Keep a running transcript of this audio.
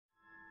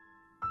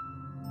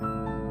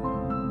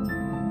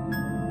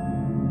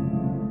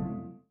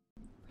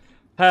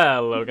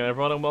Hello again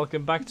everyone and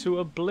welcome back to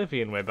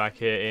Oblivion. We're back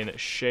here in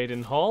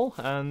Shaden Hall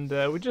and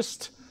we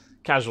just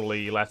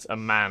casually let a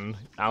man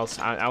out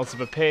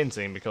of a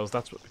painting because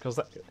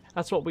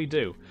that's what we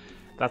do.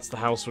 That's the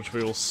house which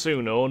we will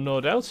soon own, no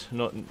doubt,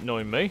 not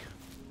knowing me.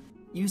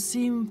 You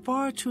seem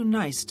far too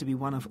nice to be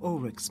one of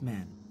Ulrich's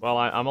men. Well,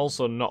 I'm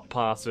also not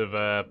part of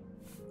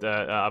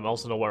I'm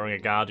also not wearing a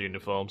guard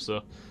uniform,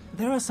 so...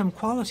 There are some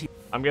quality...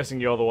 I'm guessing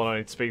you're the one I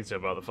need to speak to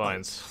about the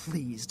fines. Oh,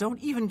 please, don't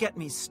even get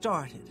me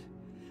started.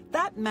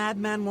 That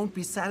madman won't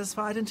be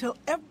satisfied until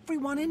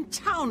everyone in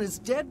town is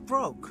dead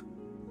broke.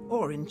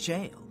 Or in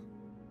jail.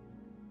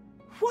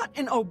 What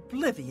in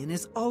Oblivion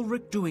is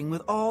Ulrich doing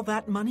with all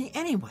that money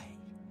anyway?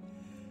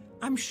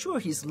 I'm sure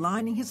he's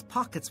lining his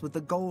pockets with the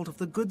gold of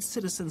the good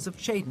citizens of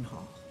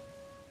Cheydinhal.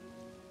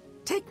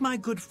 Take my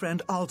good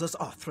friend Aldous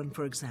Othran,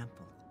 for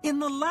example. In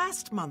the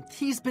last month,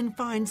 he's been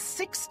fined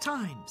 6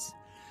 times.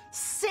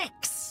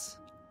 6!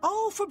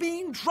 All for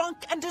being drunk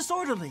and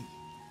disorderly.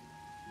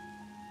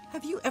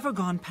 Have you ever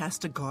gone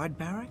past a guard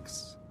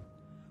barracks?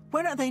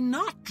 When are they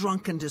not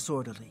drunk and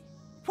disorderly?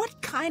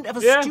 What kind of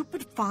a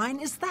stupid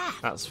fine is that?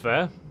 That's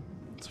fair.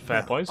 It's a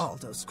fair point.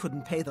 Aldous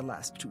couldn't pay the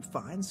last 2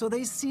 fines, so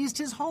they seized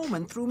his home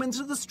and threw him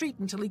into the street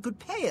until he could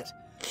pay it.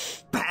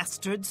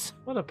 Bastards!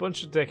 What a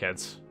bunch of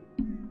dickheads.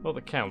 Well, the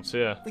Count,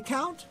 yeah. The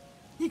Count?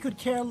 He could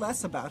care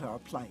less about our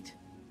plight.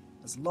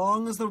 As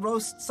long as the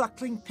roast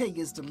suckling pig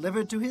is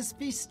delivered to his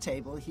feast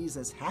table, he's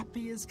as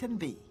happy as can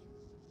be.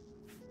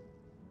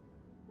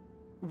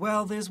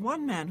 Well, there's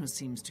one man who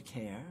seems to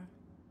care.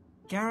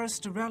 Garrus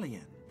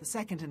Durelian, the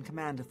second in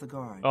command of the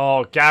guard.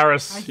 Oh,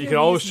 Garrus. You can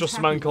always trust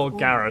a man called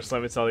Garrus,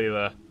 let me tell you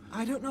there.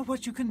 I don't know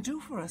what you can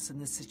do for us in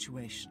this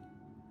situation.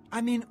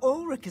 I mean,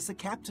 Ulrich is a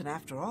captain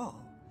after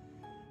all.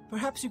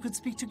 Perhaps you could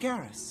speak to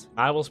Garrus.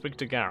 I will speak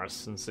to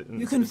Garrus and sit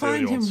and You can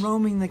find him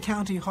roaming the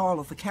county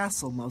hall of the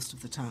castle most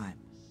of the time.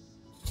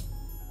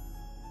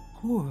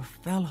 Poor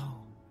fellow.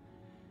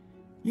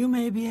 You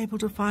may be able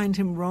to find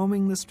him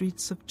roaming the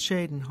streets of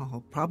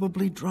Cheydinhal,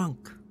 probably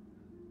drunk.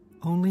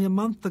 Only a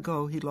month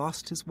ago he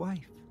lost his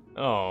wife.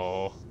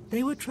 Oh.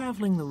 They were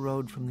traveling the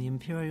road from the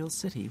Imperial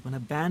City when a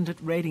bandit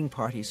raiding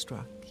party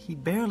struck. He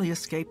barely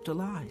escaped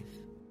alive.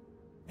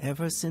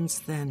 Ever since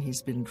then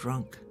he's been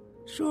drunk.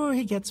 Sure,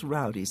 he gets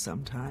rowdy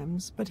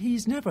sometimes, but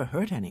he's never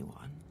hurt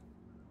anyone.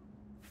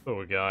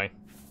 Poor guy.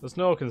 There's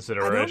no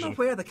consideration. I don't know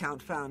where the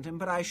Count found him,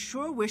 but I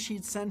sure wish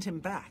he'd send him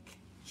back.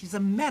 He's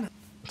a menace.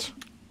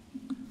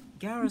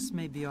 Garrus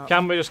may be our...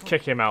 Can we just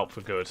kick him out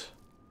for good?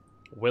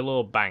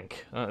 Willow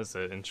Bank. That is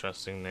an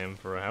interesting name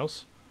for a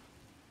house.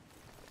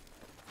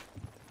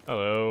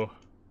 Hello.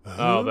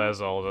 Oh,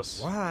 there's Aldous.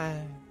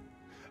 Why?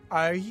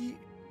 Are you...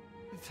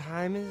 What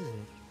time is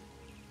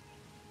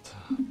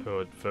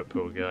it?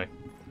 Poor guy.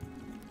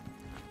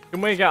 Can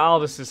we get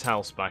Aldous'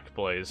 house back,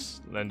 please?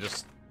 And then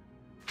just,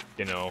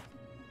 you know,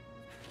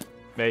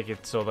 make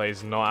it so that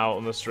he's not out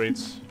on the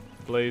streets,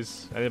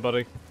 please?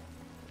 Anybody?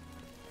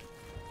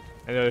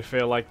 Anybody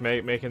feel like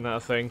making that a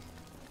thing?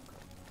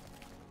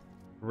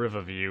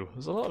 Riverview.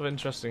 There's a lot of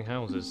interesting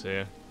houses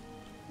here.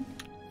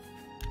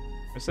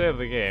 We save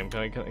the game.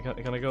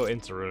 Can I go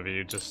into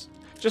Riverview just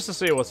to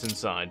see what's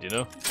inside? You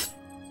know.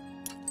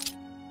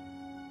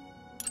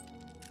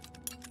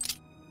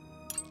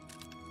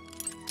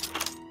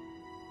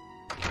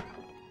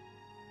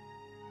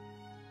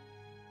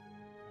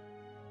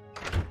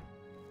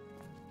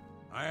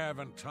 I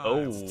haven't time.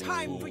 Oh. It's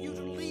time for you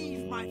to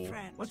leave, my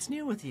friend. What's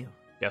new with you?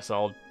 Yes,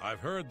 I've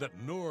heard that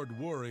Nord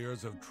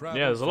warriors have traveled.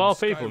 Yeah, there's a lot of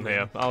from people in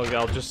here. Skyrim.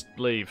 I'll just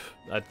leave.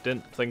 I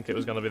didn't think it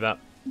was going to be that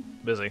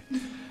busy.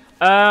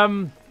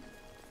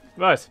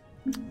 Right.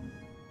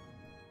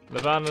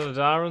 Levana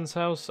Nadaran's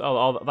house.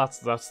 Oh, that's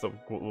the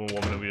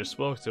woman we just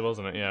spoke to,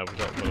 wasn't it? Yeah, we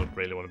don't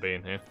really want to be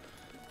in here.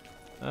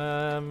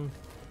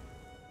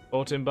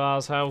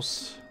 Otimbar's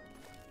house.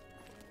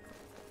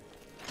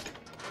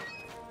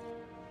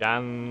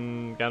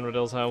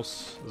 Ganradil's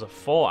house. There's a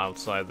fort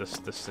outside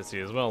this city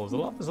as well.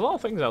 There's a lot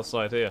of things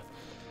outside here.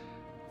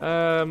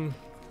 Aldous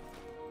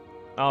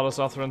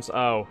Othran's.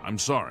 Oh, I'm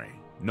sorry.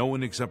 No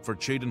one except for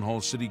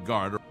Cheydinhal City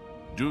Guard.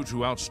 Due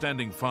to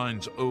outstanding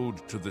fines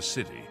owed to the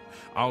city,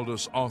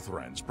 Aldous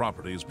Othran's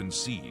property has been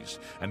seized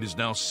and is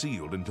now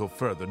sealed until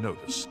further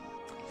notice.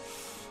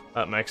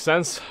 that makes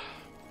sense.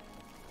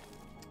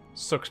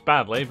 Sucks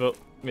badly, but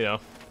you know.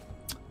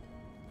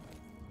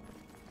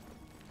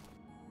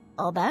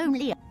 Of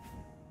only...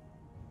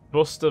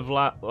 Bust of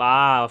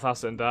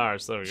Thassa and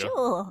Darius, there we go.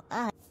 Sure,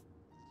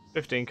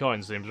 15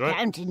 coins seems right.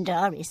 Count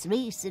Indaris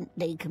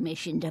recently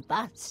commissioned a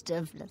bust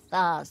of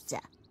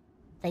Thassa.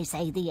 They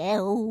say the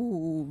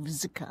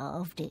elves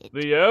carved it.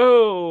 The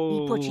elves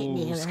He put it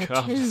near a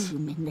carved it.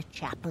 tomb in the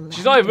chapel.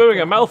 She's not even moving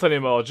her underground. mouth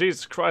anymore.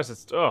 Jesus Christ,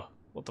 it's... Oh,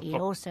 what the He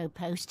fuck? also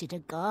posted a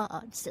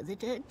guard so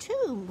that her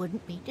tomb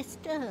wouldn't be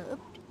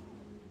disturbed.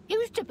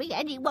 Used to be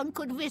anyone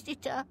could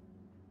visit her,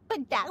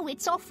 but now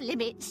it's off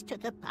limits to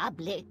the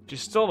public.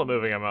 She's still not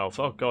moving her mouth.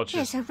 Oh god,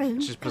 There's a room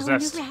she's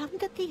possessed. going around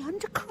that the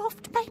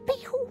Undercroft may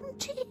be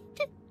haunted.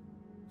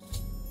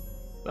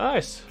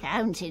 Nice.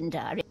 Count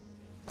Indaris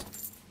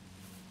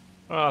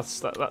Oh,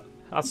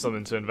 That's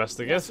something to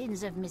investigate.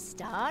 Lessons of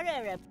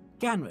Mystara.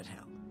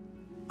 Ganradhel.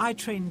 I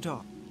train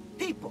dog.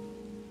 People.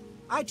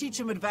 I teach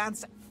them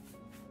advanced...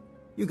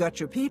 You got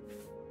your peep?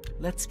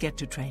 Let's get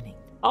to training.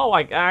 Oh,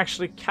 I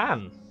actually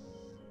can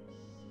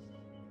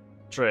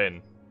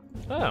train.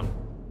 Oh.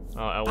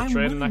 I will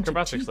train in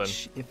acrobatics then.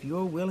 If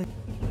you're willing.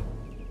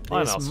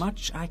 Why There's not?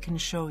 much I can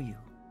show you.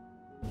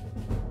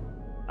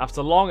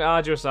 After long,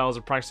 arduous hours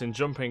of practicing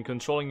jumping and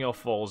controlling your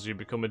falls, you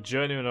become a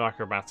journeyman of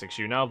acrobatics.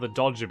 You now have the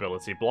dodge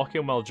ability.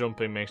 Blocking while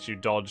jumping makes you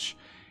dodge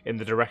in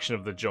the direction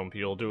of the jump.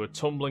 You'll do a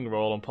tumbling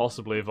roll and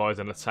possibly avoid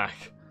an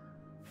attack.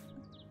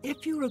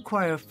 If you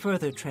require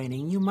further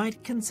training, you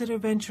might consider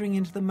venturing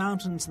into the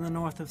mountains in the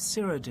north of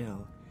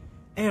Cyrodiil.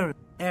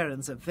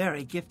 Aaron's a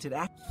very gifted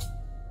actor.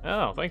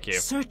 Oh, thank you.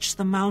 Search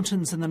the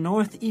mountains in the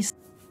northeast.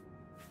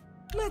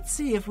 Let's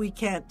see if we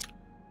can't...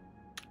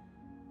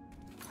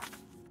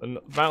 The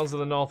mountains in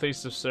the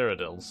northeast of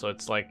Cyrodiil, so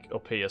it's like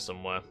up here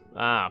somewhere.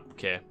 Ah,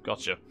 okay,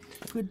 gotcha.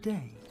 Good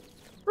day.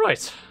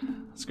 Right,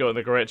 let's go to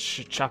the great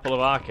chapel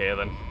of Arcadia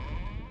then.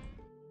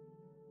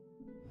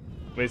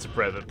 We need to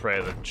pray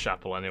the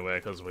chapel anyway,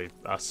 because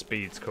our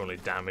speed's currently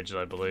damaged,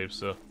 I believe,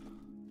 so...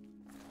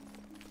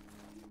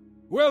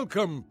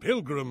 Welcome,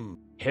 pilgrim.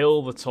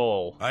 Hill the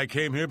Tall. I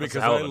came here That's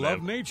because a hell I of a love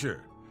name.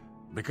 nature.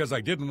 Because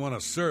I didn't want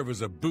to serve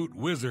as a boot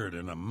wizard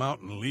in a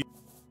mountain league.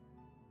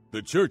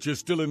 The church is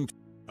still in...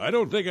 I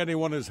don't think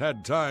anyone has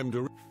had time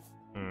to...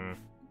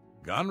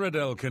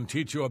 Ganradhel can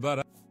teach you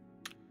about...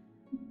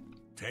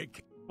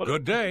 Take...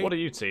 Good day. What do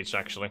you teach,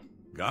 actually?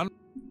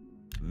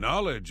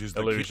 Knowledge is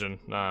the key. Illusion.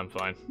 Nah, I'm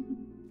fine.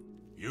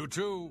 You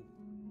too.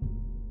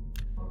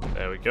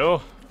 There we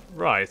go.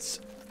 Right.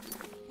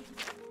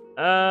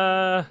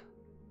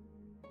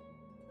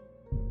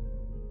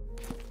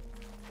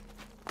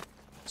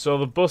 So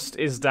the bust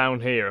is down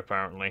here,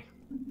 apparently.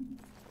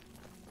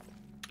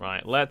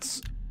 Right,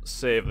 let's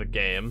save the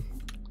game.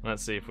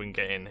 Let's see if we can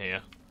get in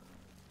here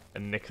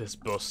and nick this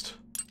bust.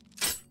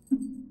 We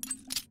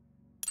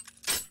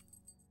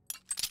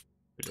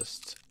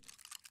just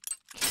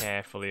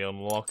carefully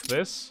unlock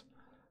this.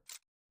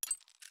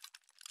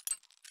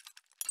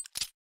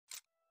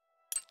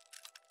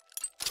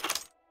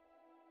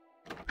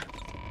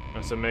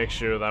 And to make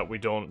sure that we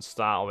don't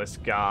startle this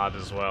guard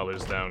as well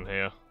who's down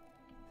here.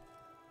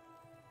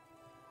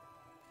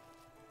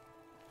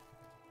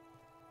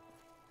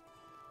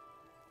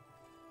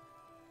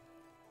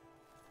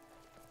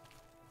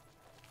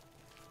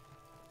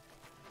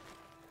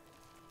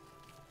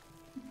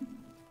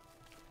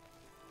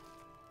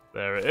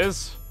 There it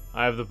is.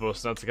 I have the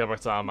bus. Now to get back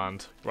to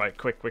Armand. Right,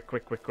 quick.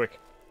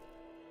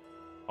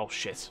 Oh,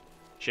 shit.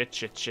 Shit.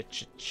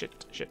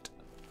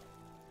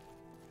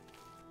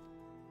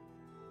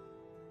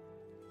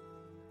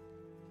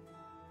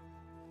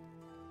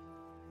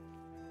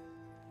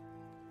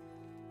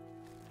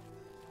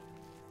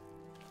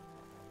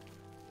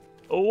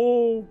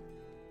 Oh!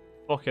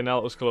 Fucking hell,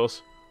 it was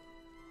close.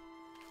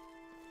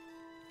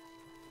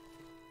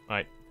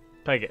 Right.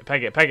 Peg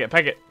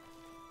it.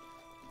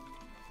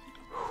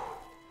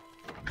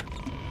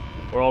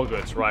 We're all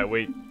good. Right,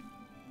 we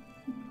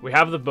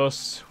have the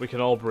bus. We can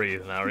all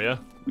breathe now, yeah?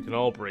 We can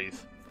all breathe.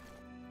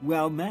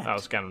 Well met. That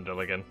was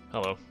Ganondorf again.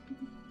 Hello.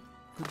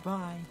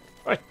 Goodbye.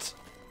 Right.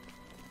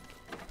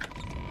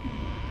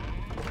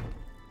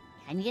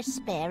 Can you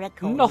spare a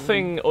coin?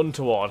 Nothing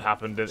untoward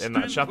happened in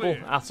that Stand chapel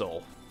clear. at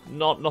all.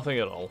 Nothing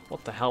at all.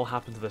 What the hell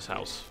happened to this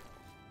house?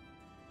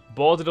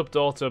 Boarded up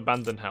door to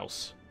abandoned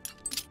house.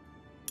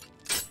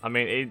 I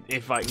mean,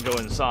 if I can go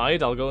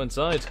inside, I'll go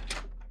inside.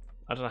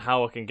 I don't know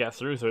how I can get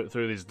through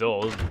these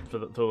doors,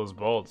 through those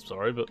boards,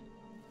 sorry, but...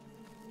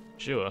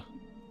 Sure.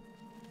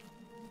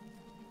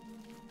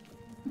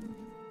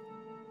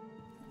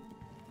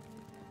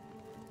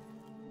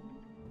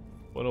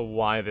 Wonder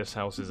why this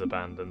house is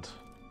abandoned.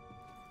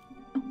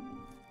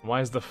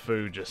 Why is the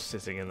food just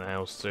sitting in the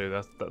house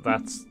too?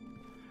 That's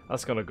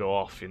gonna go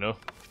off, you know?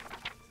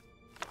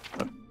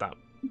 That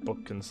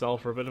book can sell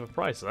for a bit of a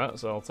price, that,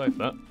 so I'll take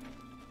that.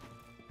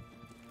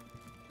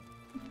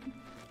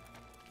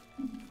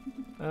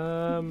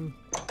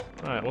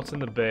 Right, what's in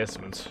the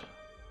basement?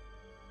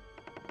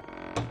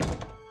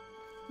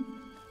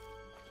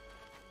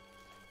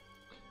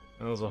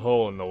 There's a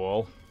hole in the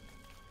wall.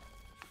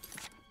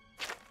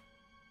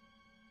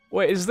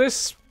 Wait, is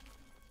this...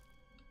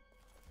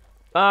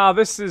 Ah,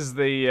 this is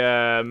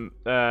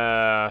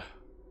the,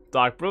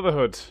 Dark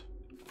Brotherhood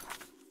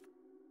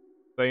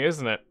thing,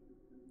 isn't it?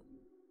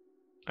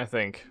 I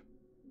think.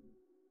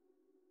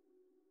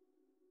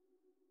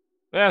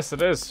 Yes,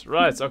 it is.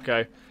 Right,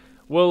 okay.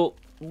 We'll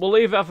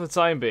leave that for the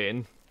time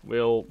being.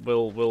 We'll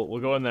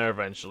go in there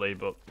eventually,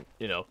 but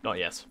you know, not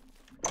yet.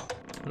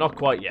 Not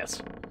quite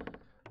yet.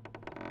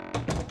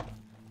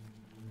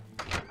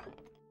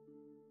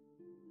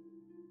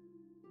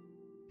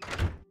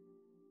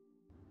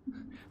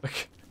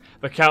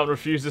 The Count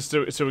refuses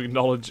to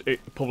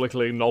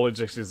publicly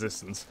acknowledge its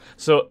existence.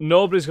 So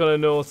nobody's gonna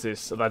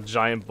notice that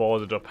giant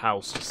boarded up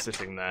house just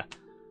sitting there.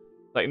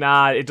 Like,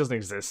 nah, it doesn't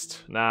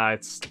exist. Nah,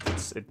 it's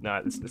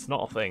not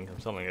a thing. I'm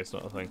telling you, it's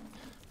not a thing.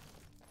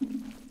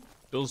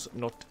 does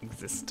not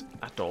exist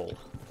at all.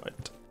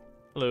 Right.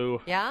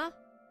 Hello. Yeah?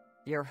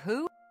 You're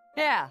who?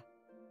 Yeah.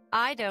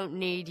 I don't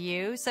need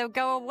you, so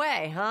go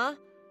away, huh?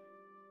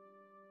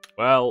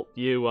 Well,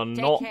 you are Take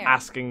not care.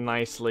 asking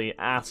nicely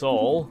at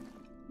all,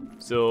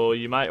 so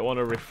you might want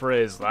to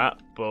rephrase that,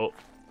 but...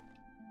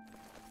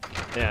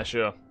 yeah,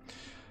 sure.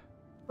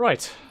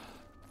 Right.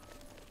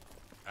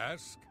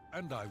 Ask,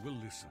 and I will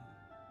listen.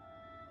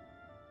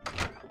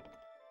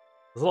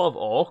 There's a lot of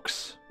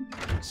orcs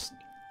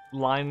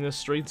lining the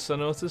streets, I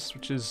noticed,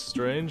 which is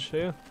strange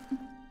here.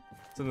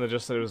 Didn't they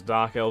just said it was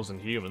dark elves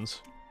and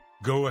humans?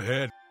 Go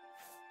ahead.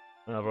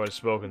 I've already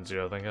spoken to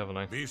you, I think, haven't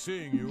I? Be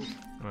seeing you.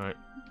 Right.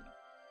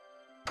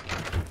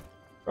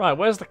 Right,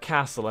 where's the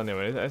castle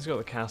anyway? Let's go to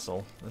the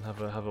castle and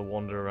have a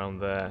wander around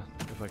there,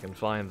 if I can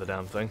find the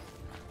damn thing.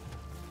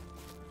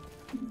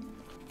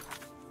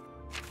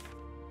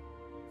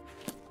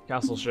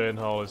 Castle Shade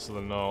Hall is to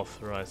the north,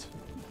 right.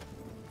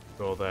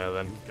 Go there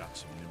then. Got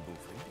some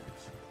nimble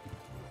fingers.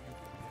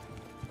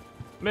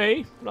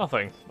 Me?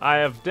 Nothing. I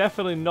have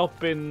definitely not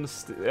been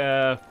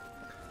stealing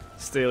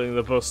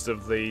the bust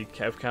of the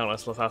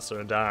Countess Lothassa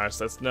and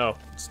Darius. It's not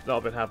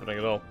been happening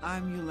at all.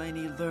 I'm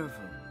Eulaine Lerville,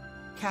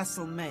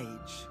 Castle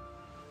Mage.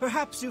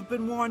 Perhaps you've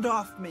been warned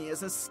off me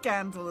as a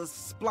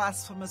scandalous,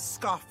 blasphemous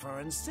scoffer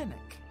and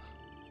cynic.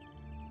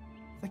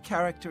 The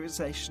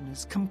characterization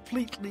is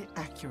completely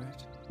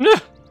accurate.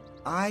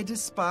 I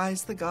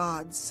despise the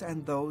gods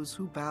and those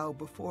who bow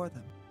before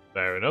them.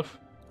 Fair enough.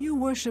 You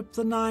worship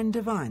the 9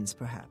 divines,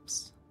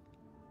 perhaps.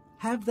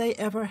 Have they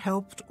ever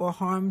helped or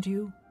harmed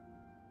you?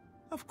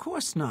 Of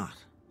course not.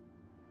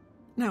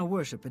 Now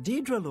worship a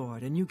Daedra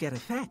Lord and you get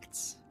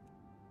effects.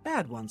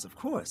 Bad ones, of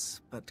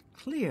course, but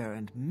clear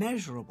and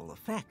measurable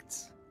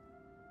effects.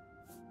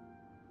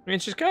 I mean,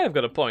 she's kind of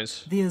got a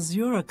point. The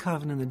Azura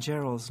Coven and the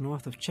Geralds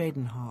north of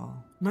Cheydinhal.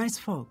 Nice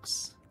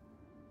folks.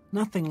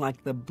 Nothing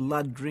like the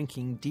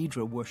blood-drinking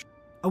Daedra worship.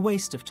 A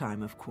waste of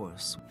time, of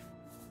course.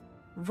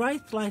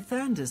 Wraith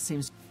Lythandus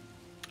seems...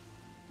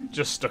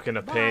 Just stuck in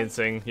a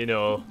painting, you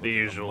know, the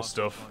usual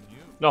stuff.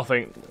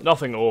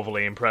 Nothing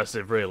overly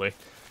impressive, really.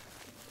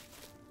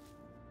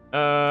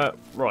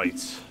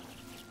 Right.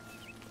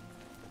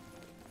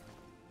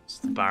 It's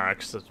the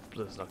barracks.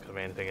 There's not going to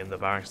be anything in the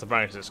barracks. The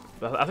barracks is...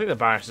 I think the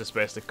barracks is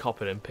basically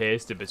copied and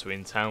pasted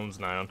between towns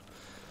now.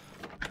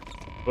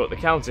 But the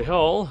county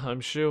hall, I'm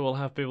sure we'll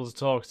have people to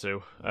talk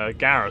to.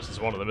 Garrus is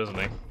one of them, isn't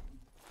he?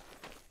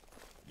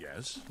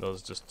 Yes.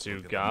 Those are just 2 Look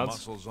at the guards.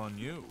 muscles on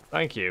you.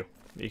 Thank you.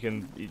 You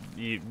can...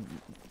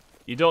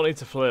 You don't need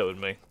to flirt with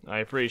me. I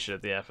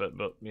appreciate the effort,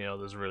 but, you know,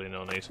 there's really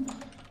no need.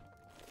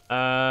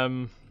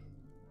 Nothing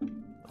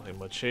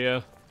much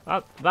here.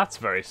 That's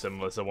very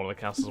similar to one of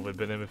the castles we've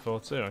been in before,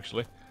 too,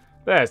 actually.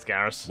 There's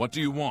Garrus. What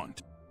do you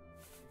want?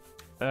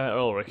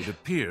 Ulrich. It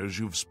appears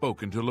you've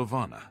spoken to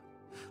Lavanna.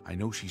 I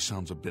know she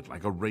sounds a bit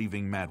like a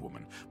raving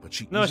madwoman, but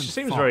she No, isn't she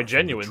seems far very from the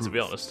genuine, to be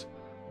truth. honest.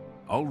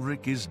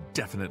 Ulrich is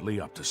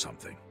definitely up to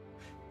something.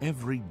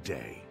 Every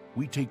day,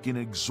 we take in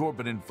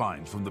exorbitant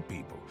fines from the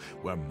people.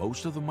 Where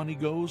most of the money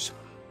goes,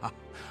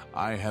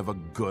 I have a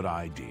good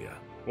idea.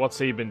 What's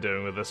he been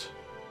doing with this?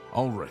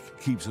 Ulrich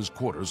keeps his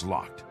quarters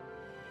locked,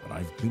 but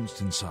I've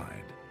glimpsed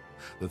inside.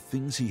 The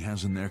things he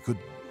has in there could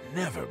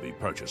never be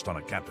purchased on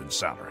a captain's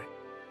salary.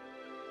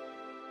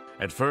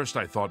 At first,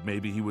 I thought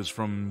maybe he was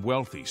from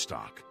wealthy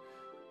stock,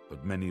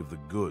 but many of the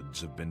goods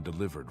have been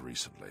delivered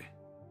recently.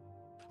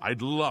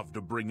 I'd love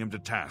to bring him to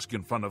task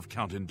in front of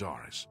Count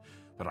Indaris,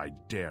 but I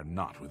dare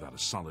not without a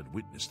solid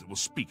witness that will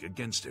speak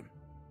against him.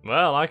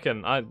 Well, I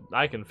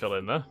can fill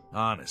in there.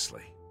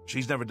 Honestly,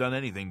 she's never done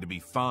anything to be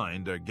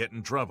fined or get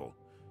in trouble.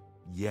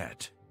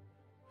 Yet.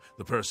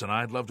 The person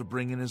I'd love to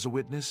bring in as a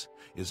witness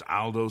is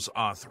Aldous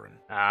Arthurn.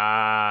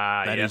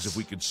 Ah, That yes. is, if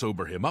we could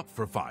sober him up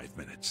for 5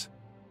 minutes.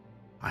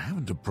 I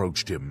haven't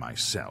approached him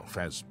myself,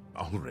 as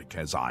Ulrich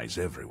has eyes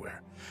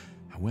everywhere.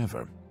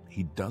 However,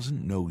 he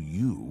doesn't know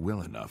you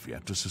well enough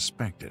yet to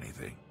suspect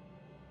anything.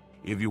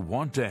 If you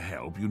want to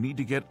help, you need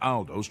to get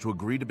Aldous to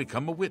agree to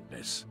become a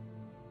witness.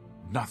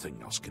 Nothing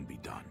else can be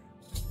done.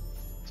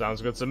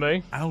 Sounds good to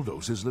me.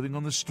 Aldous is living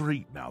on the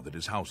street now that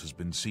his house has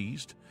been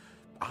seized.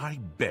 I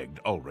begged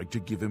Ulrich to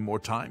give him more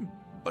time,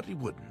 but he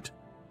wouldn't.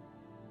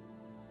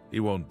 He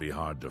won't be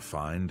hard to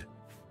find.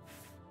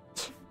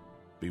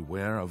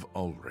 Beware of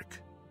Ulrich.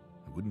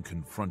 I wouldn't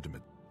confront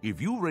him. If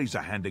you raise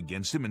a hand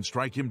against him and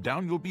strike him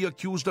down, you'll be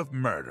accused of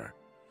murder.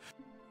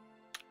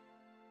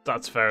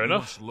 That's fair You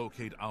enough. must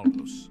locate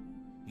Aldous.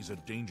 He's a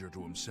danger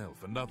to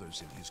himself and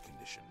others in his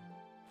condition.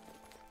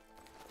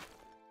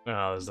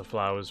 Oh, there's the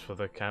flowers for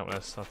the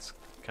Countess. That's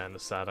kind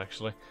of sad,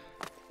 actually.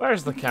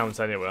 Where's the Count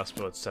anyway? I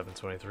suppose it's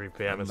 7:23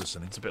 PM. I'm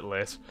listening. It's a bit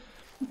late.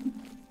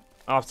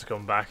 I'll have to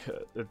come back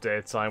at the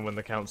daytime when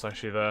the Count's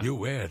actually there. You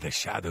wear the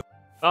shadow.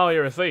 Oh,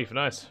 you're a thief.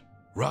 Nice.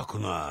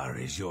 Ragnar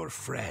is your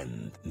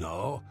friend,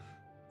 no?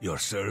 Your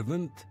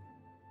servant?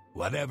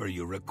 Whatever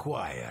you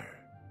require.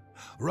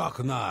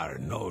 Ragnar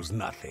knows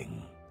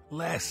nothing.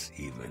 Less,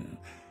 even.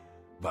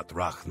 But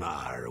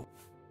Ragnar...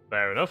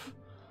 Fair enough.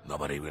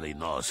 Nobody really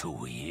knows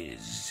who he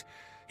is.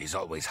 He's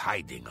always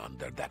hiding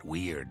under that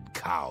weird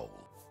cowl.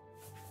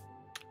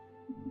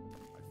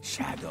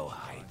 Shadow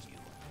hide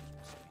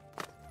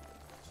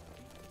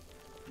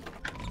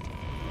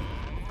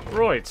you.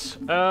 Right,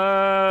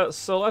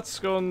 so let's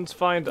go and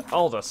find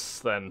Aldous,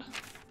 then.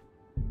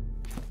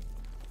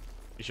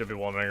 He should be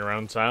wandering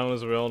around town,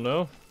 as we all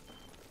know.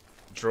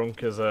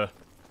 Drunk as a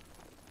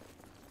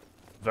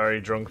very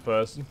drunk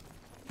person.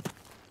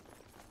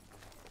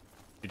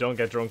 You don't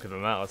get drunker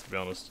than that, let's be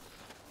honest.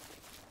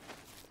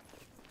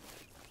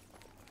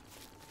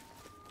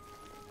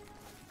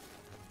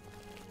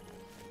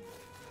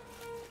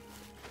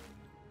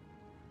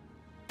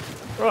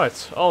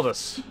 Right,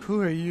 Aldous.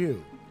 Who are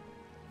you?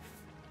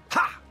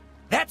 Ha!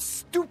 That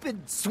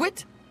stupid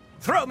Swit?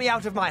 Throw me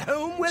out of my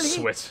home, will he?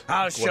 Swit.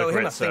 I'll What show a him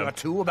great a thing term. or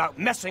two about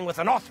messing with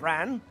an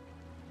Othran.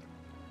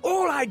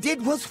 All I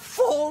did was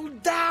fall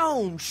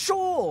down,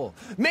 sure.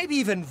 Maybe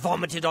even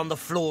vomited on the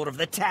floor of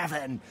the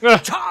tavern.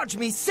 Charge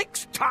me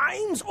 6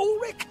 times,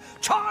 Ulrich?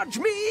 Charge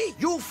me,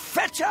 you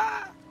fetcher!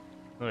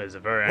 Oh, he's a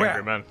very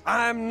angry man.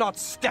 I'm not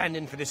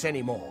standing for this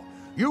anymore.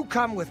 You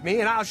come with me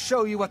and I'll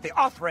show you what the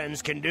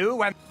Othrans can do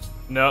when...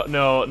 No,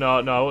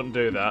 I wouldn't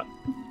do that.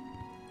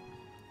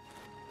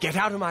 Get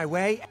out of my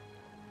way.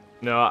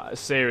 No,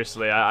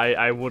 seriously,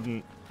 I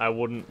wouldn't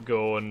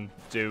go and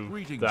do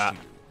Greetings that. to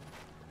you.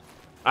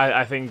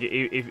 I think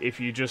if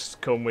you just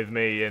come with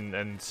me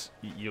and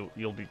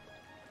you'll be...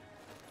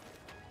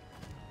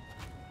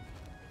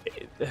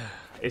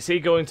 Is he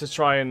going to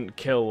try and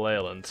kill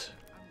Leyland?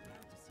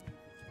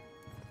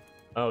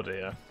 Oh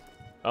dear.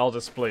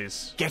 Aldous,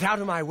 please. Get out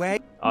of my way.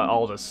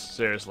 Aldous,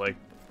 seriously.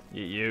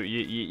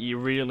 You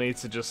really need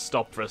to just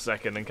stop for a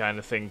second and kind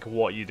of think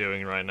what you're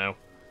doing right now.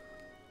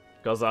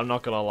 Because I'm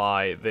not gonna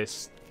lie,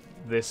 this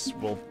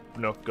will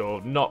not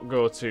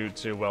go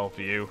too well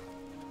for you.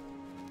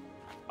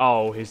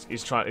 Oh, he's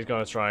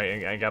gonna try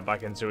and get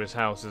back into his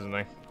house, isn't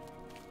he?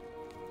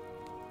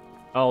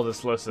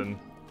 Aldous, listen.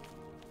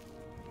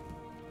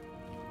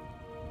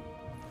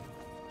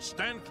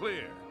 Stand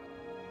clear.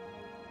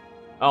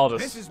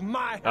 Aldous. This is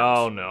my house.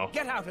 Oh no.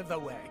 Get out of the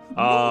way.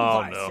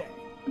 Oh, Move, no. I say.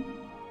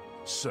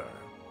 Sir,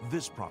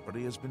 this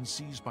property has been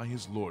seized by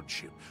his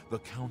lordship, the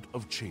Count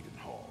of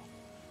Cheydinhall.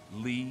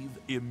 Leave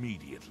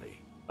immediately.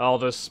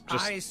 Aldous,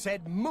 just... I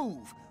said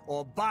move,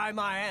 or by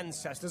my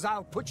ancestors,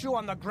 I'll put you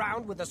on the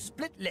ground with a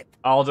split lip.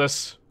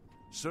 Aldous.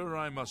 Sir,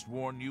 I must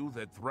warn you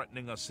that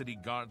threatening a city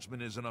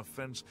guardsman is an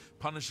offense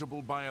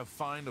punishable by a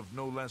fine of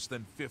no less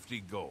than 50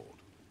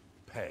 gold.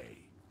 Pay,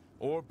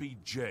 or be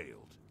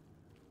jailed.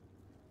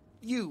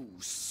 You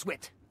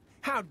Swit.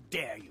 How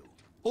dare you?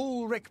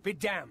 Ulrich be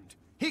damned.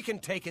 He can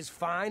take his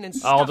fine and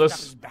stuff it up Aldous.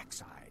 his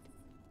backside.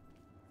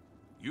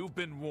 You've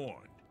been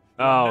warned.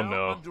 Oh, You're now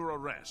no. under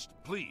arrest.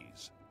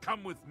 Please,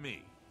 come with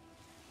me.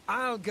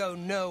 I'll go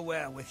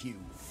nowhere with you,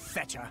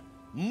 fetcher.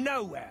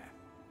 Nowhere.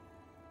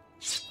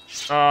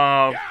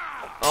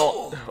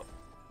 Oh.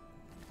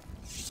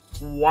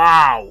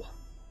 Wow.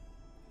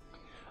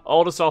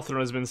 Aldous Othran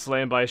has been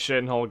slain by a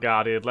Cheydinhall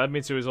guard. He had led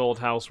me to his old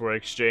house where I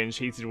exchanged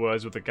heated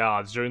words with the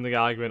guards. During the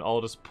argument,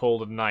 Aldous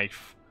pulled a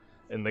knife,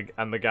 and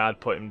the guard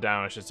put him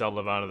down. I should tell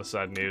Levana the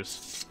sad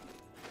news.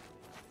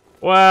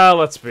 Well,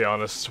 let's be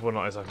honest. We're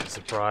not exactly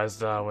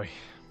surprised, are we?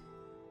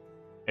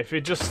 If you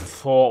just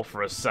thought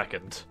for a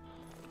second.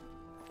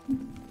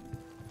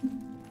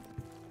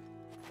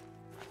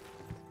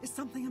 Is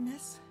something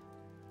amiss?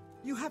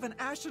 You have an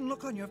ashen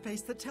look on your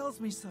face that tells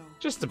me so.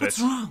 Just a bit.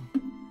 What's wrong?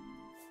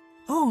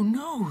 Oh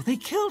no, they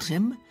killed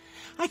him.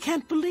 I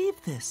can't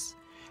believe this.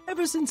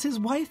 Ever since his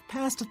wife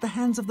passed at the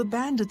hands of the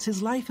bandits,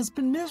 his life has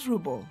been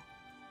miserable.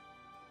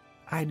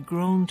 I'd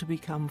grown to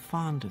become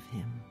fond of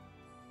him.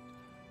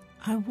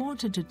 I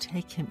wanted to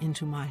take him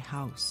into my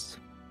house,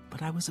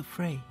 but I was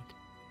afraid.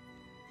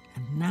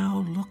 And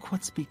now look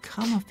what's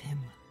become of him.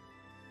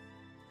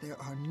 There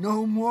are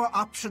no more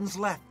options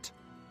left.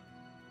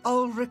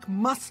 Ulrich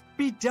must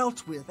be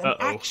dealt with, and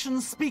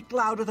actions speak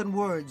louder than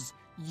words.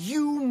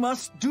 You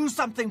must do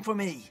something for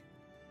me.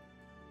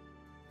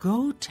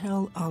 Go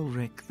tell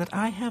Ulrich that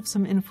I have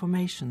some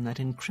information that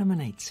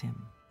incriminates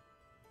him.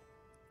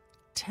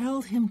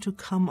 Tell him to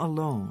come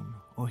alone,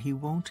 or he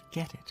won't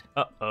get it.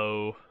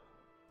 Uh-oh.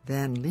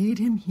 Then lead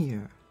him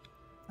here,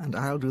 and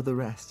I'll do the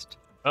rest.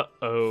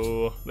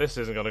 Uh-oh. This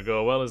isn't gonna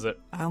go well, is it?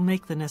 I'll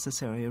make the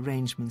necessary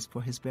arrangements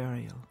for his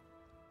burial.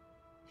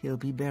 He'll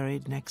be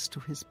buried next to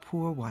his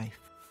poor wife.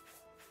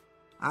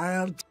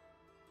 Well,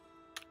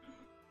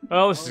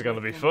 this is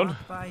gonna be fun.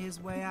 By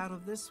his way out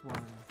of this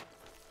one.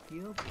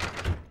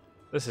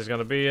 This is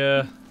gonna be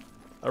a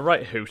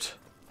right hoot.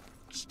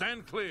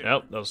 Stand clear.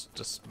 Nope, let's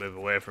just move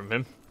away from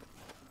him.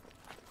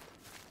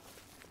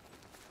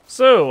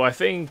 So, I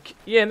think,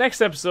 yeah,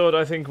 next episode,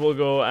 I think we'll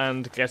go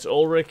and get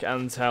Ulrich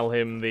and tell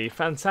him the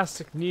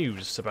fantastic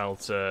news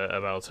about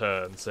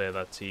her and say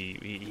that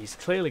he's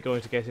clearly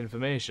going to get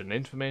information.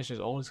 Information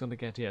is all he's going to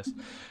get, yes.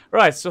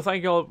 Right, so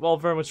thank you all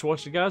very much for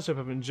watching, guys. Hope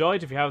you've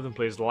enjoyed. If you have, then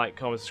please like,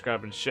 comment,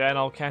 subscribe, and share, and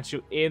I'll catch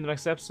you in the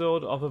next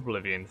episode of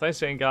Oblivion.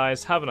 Thanks again,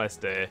 guys. Have a nice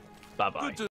day. Bye-bye.